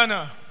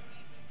Guyana.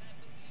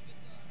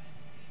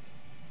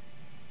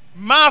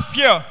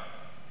 Mafia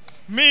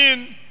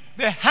mean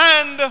the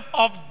hand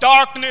of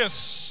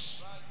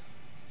darkness.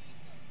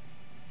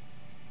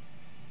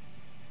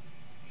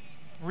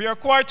 We are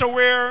quite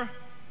aware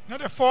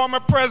that the former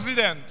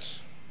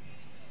president,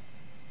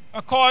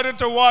 according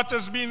to what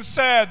has been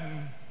said,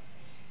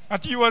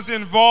 that he was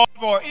involved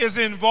or is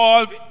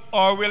involved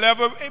or will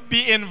ever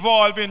be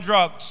involved in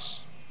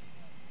drugs.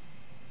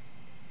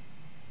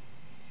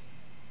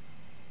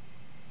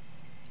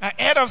 A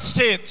head of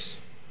state,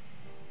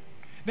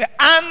 the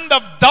hand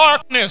of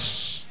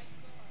darkness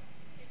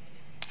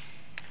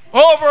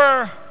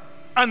over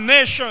a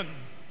nation,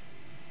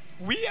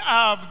 we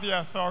have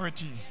the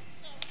authority.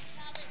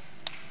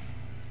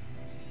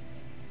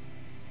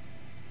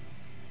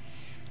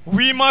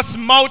 We must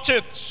mount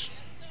it.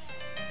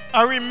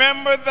 I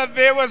remember that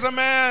there was a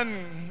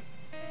man,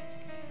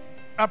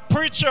 a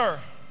preacher.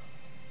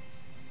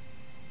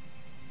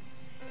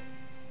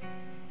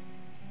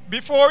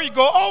 Before he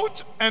go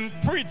out and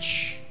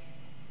preach,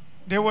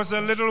 there was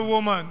a little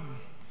woman,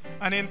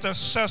 an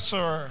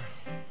intercessor,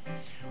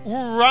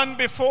 who ran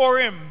before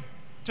him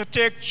to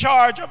take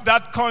charge of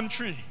that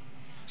country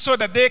so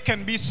that they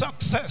can be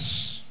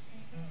success,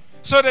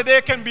 so that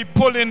they can be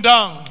pulling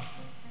down,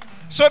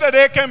 so that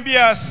there can be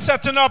a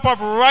setting up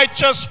of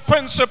righteous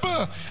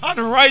principle and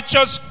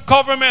righteous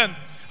government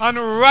and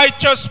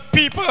righteous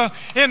people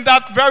in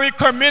that very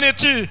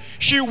community.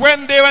 She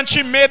went there and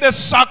she made the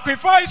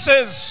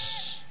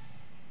sacrifices.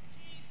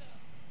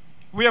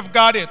 We have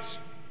got it.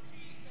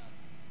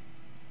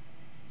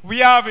 We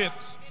have it.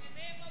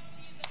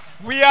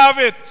 We have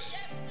it.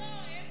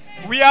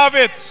 We have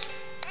it.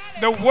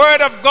 The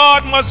word of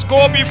God must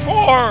go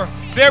before.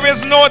 There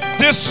is no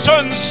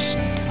distance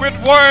with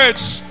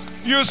words.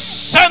 You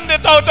send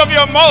it out of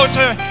your mouth,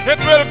 it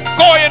will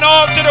go in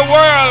all to the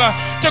world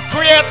to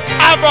create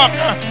havoc,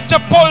 to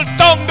pull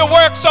down the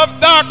works of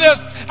darkness,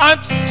 and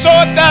so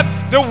that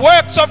the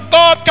works of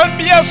God can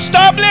be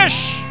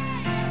established.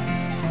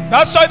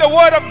 That's why the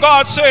word of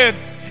God said,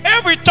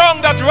 every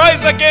tongue that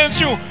rises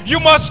against you, you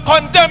must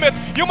condemn it.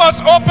 You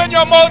must open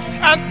your mouth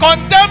and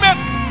condemn it.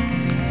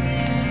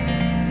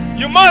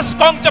 You must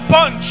come to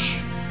punch.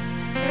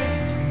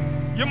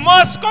 You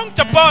must come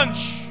to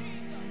punch.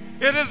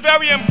 It is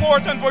very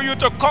important for you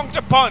to come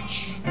to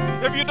punch.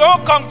 If you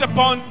don't come to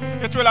punch,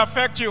 it will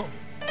affect you.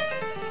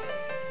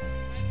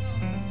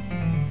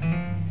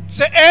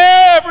 Say,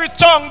 every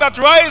tongue that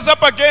rises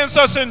up against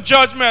us in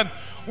judgment,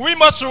 we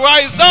must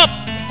rise up,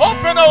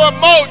 open our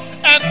mouth,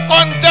 and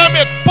condemn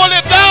it, pull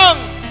it down.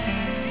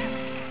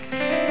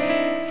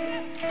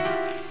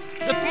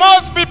 It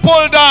must be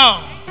pulled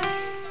down.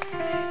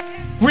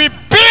 We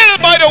build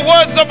by the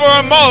words of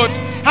our mouth,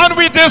 and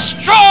we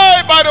destroy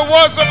by the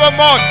words of our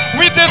mouth.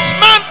 We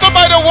dismantle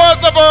by the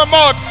words of our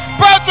mouth.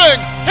 Brethren,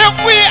 if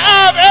we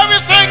have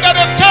everything that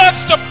it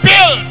takes to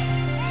build,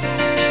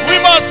 we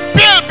must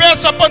build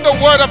based upon the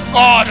word of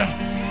God.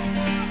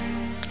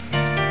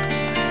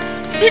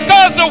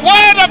 Because the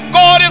word of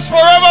God is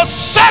forever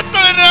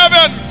settled in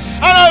heaven.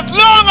 And as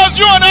long as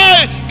you and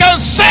I can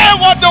say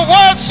what the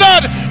word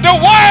said, the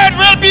word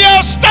will be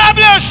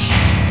established.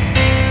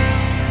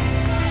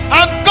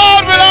 And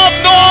God will have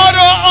no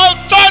other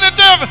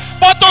alternative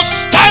but to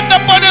stand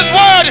upon his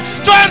word,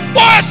 to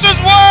enforce his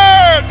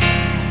word.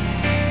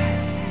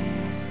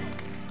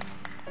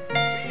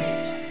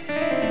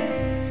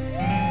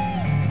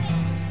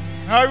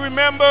 I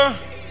remember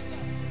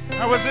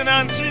I was in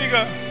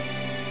Antigua.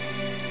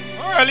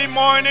 Early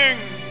morning,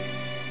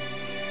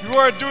 we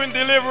were doing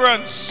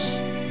deliverance.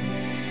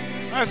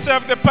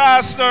 Myself, the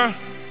pastor,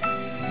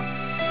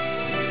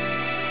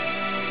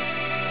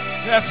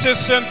 the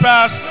assistant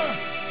pastor,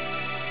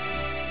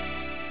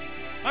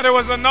 and there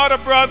was another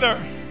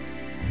brother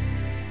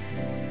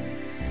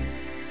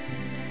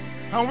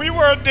And we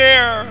were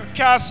there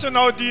casting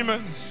out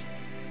demons.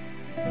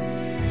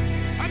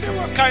 And they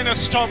were kind of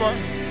stubborn.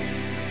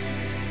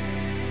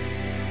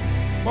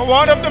 But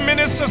one of the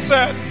ministers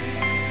said,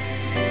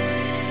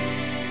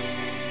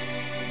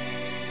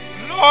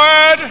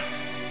 Lord,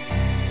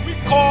 we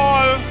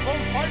call for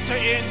water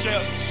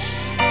angels.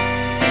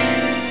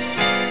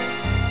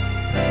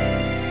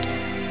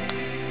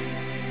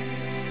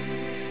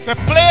 The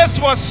place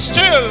was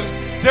still.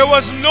 There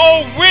was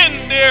no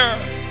wind there.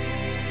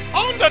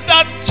 Under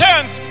that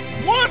tent,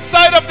 one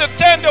side of the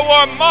tent, they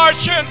were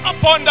marching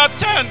upon that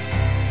tent.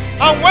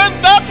 And when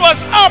that was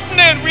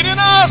happening, we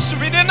didn't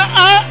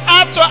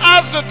have to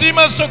ask the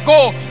demons to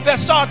go. They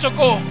start to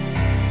go.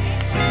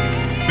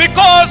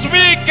 Because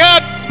we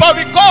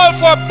called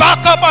for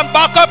backup, and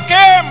backup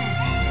came.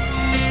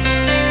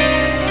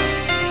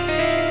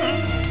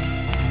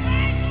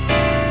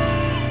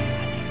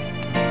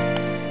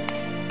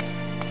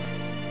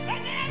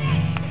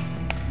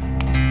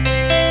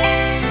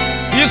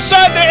 He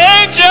said the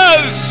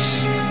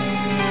angels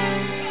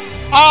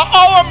are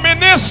our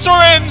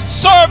ministering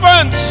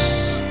servants.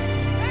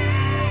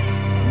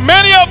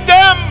 Many of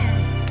them,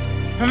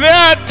 they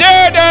are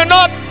there, they're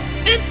not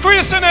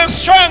increasing in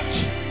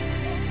strength.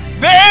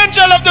 The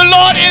angel of the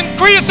Lord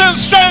increases in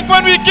strength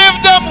when we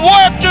give them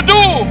work to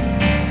do.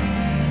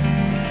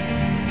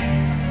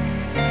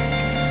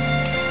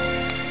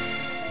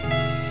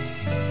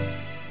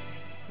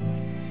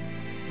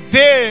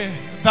 They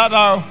that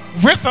are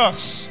with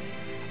us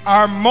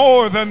are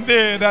more than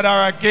they that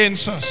are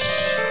against us.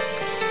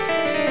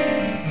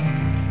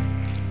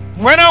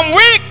 When I'm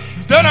weak,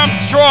 then I'm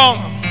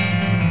strong.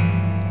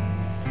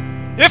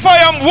 If I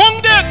am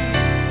wounded,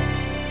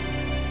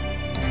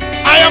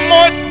 I am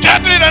more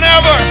deadly than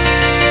ever.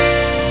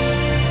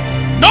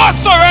 No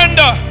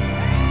surrender,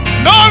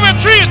 no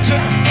retreat.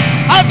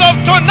 As of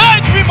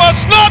tonight, we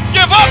must not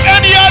give up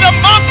any other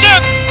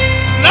mountain.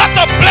 Not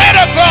a blade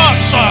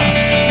across,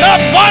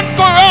 not one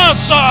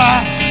cross,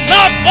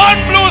 not one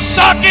blue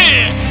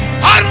saki,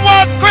 and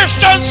one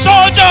Christian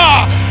soldier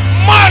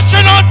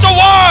marching onto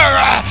war.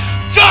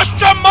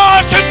 Joshua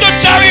marched into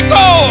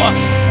Jericho,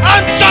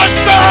 and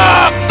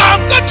Joshua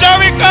conquered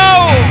Jericho.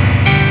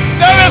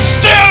 There is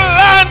still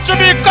land to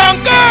be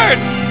conquered.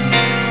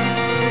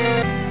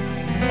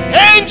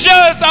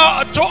 Angels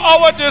are to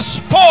our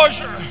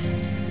disposal.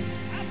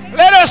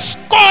 Let us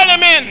call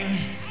them in.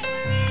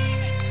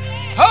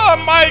 Oh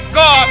my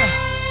God.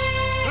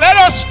 Let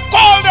us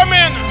call them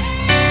in.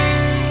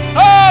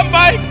 Oh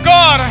my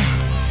God.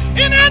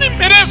 In any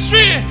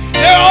ministry,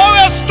 there are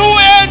always two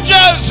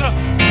angels.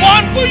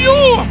 One for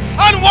you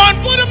and one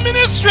for the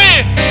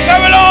ministry. They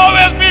will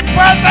always be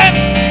present.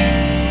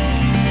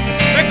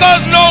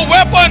 Because no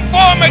weapon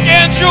formed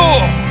against you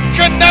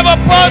should never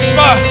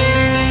prosper.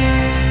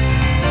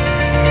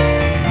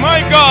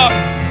 My God.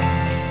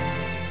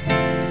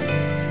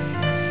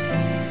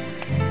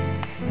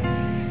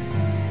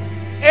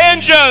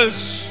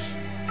 Angels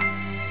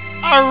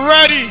are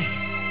ready,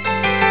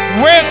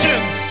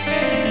 waiting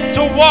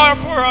to war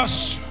for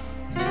us.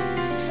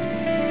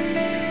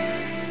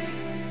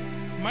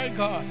 My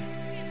God.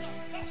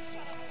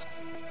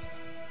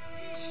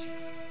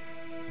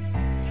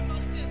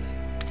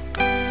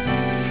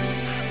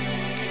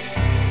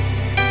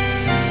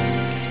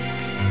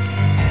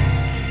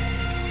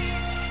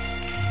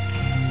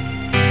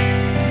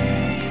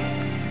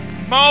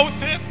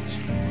 Mouth it.